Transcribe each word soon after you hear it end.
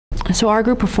So our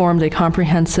group performed a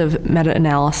comprehensive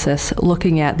meta-analysis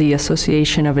looking at the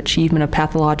association of achievement of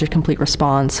pathologic complete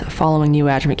response following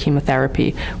neoadjuvant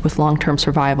chemotherapy with long-term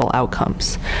survival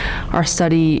outcomes. Our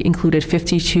study included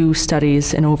 52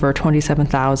 studies in over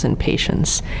 27,000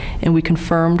 patients, and we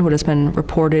confirmed what has been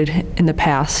reported in the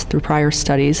past through prior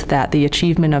studies, that the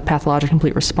achievement of pathologic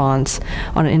complete response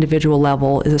on an individual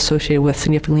level is associated with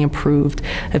significantly improved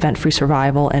event-free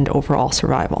survival and overall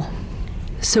survival.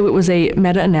 So it was a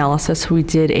meta-analysis. We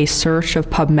did a search of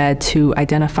PubMed to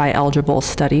identify eligible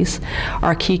studies.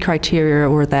 Our key criteria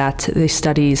were that the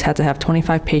studies had to have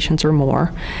 25 patients or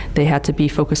more, they had to be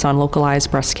focused on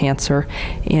localized breast cancer,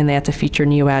 and they had to feature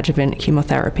neoadjuvant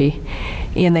chemotherapy.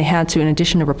 And they had to, in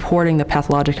addition to reporting the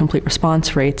pathologic complete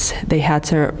response rates, they had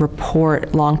to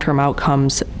report long-term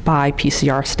outcomes by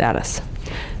PCR status.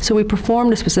 So we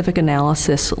performed a specific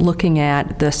analysis looking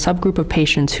at the subgroup of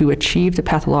patients who achieved a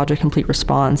pathologic complete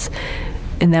response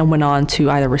and then went on to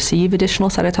either receive additional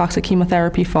cytotoxic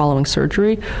chemotherapy following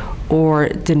surgery or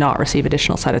did not receive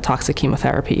additional cytotoxic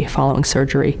chemotherapy following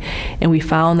surgery. And we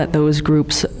found that those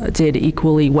groups did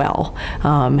equally well.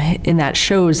 And that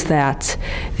shows that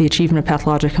the achievement of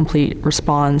pathologic complete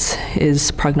response is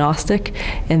prognostic,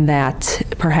 and that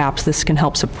perhaps this can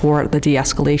help support the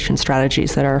de-escalation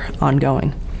strategies that are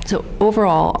ongoing. So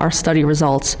overall, our study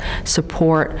results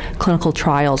support clinical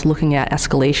trials looking at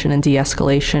escalation and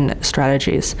de-escalation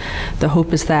strategies. The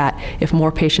hope is that if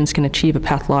more patients can achieve a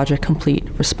pathologic complete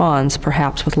response,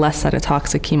 perhaps with less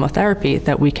cytotoxic chemotherapy,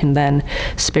 that we can then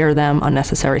spare them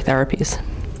unnecessary therapies.